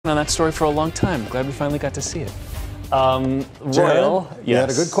on that story for a long time. Glad we finally got to see it. Royal, yes. you had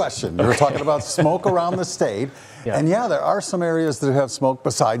a good question. You were talking about smoke around the state. Yeah. And yeah, there are some areas that have smoke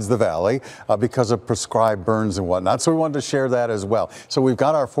besides the valley because of prescribed burns and whatnot. So we wanted to share that as well. So we've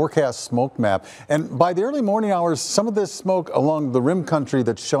got our forecast smoke map. And by the early morning hours, some of this smoke along the rim country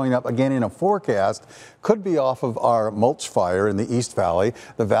that's showing up again in a forecast could be off of our mulch fire in the East Valley.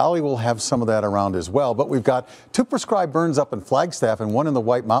 The valley will have some of that around as well. But we've got 2 prescribed burns up in Flagstaff and 1 in the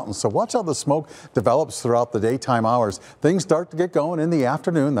White Mountains. So watch how the smoke develops throughout the daytime hours. Things start to get going in the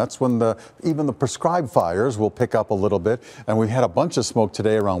afternoon. That's when even the prescribed fires will pick up a little bit. And we had a bunch of smoke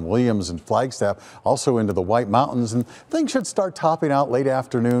today around Williams and Flagstaff, also into the White Mountains. And things should start topping out late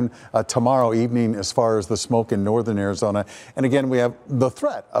afternoon tomorrow evening as far as the smoke in northern Arizona. And again, we have the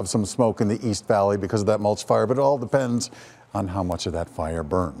threat of some smoke in the East Valley because of that mulch fire, but it all depends on how much of that fire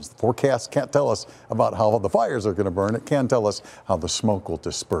burns. The forecast can't tell us about how the fires are going to burn. It can tell us how the smoke will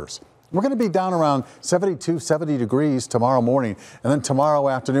disperse. We're going to be down around 72, 70 degrees tomorrow morning, and then tomorrow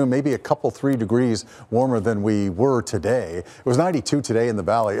afternoon, maybe a couple, 3 degrees warmer than we were today. It was 92 today in the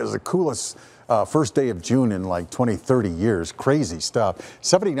valley. It was the coolest first day of June in like 20, 30 years. Crazy stuff.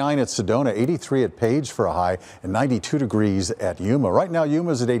 79 at Sedona, 83 at Page for a high, and 92 degrees at Yuma. Right now,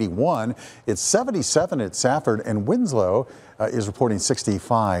 Yuma's at 81. It's 77 at Safford, and Winslow is reporting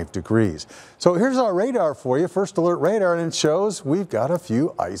 65 degrees. So here's our radar for you. First alert radar, and it shows we've got a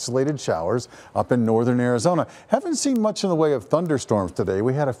few isolated showers up in northern Arizona. Haven't seen much in the way of thunderstorms today.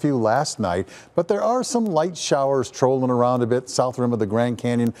 We had a few last night, but there are some light showers trolling around a bit south rim of the Grand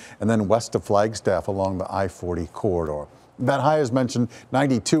Canyon and then west of Flagstaff along the I-40 corridor. That high, as mentioned,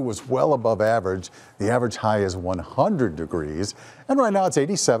 92 was well above average. The average high is 100 degrees. And right now it's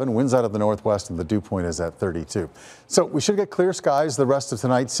 87, winds out of the northwest, and the dew point is at 32. So we should get clear skies the rest of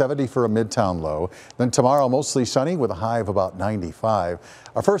tonight, 70 for a midtown low. Then tomorrow, mostly sunny with a high of about 95.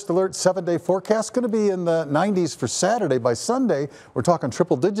 Our first alert 7-day forecast going to be in the 90s for Saturday. By Sunday, we're talking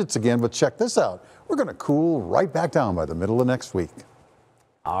triple digits again, but check this out. We're going to cool right back down by the middle of next week.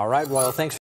 All right, Royal, thanks.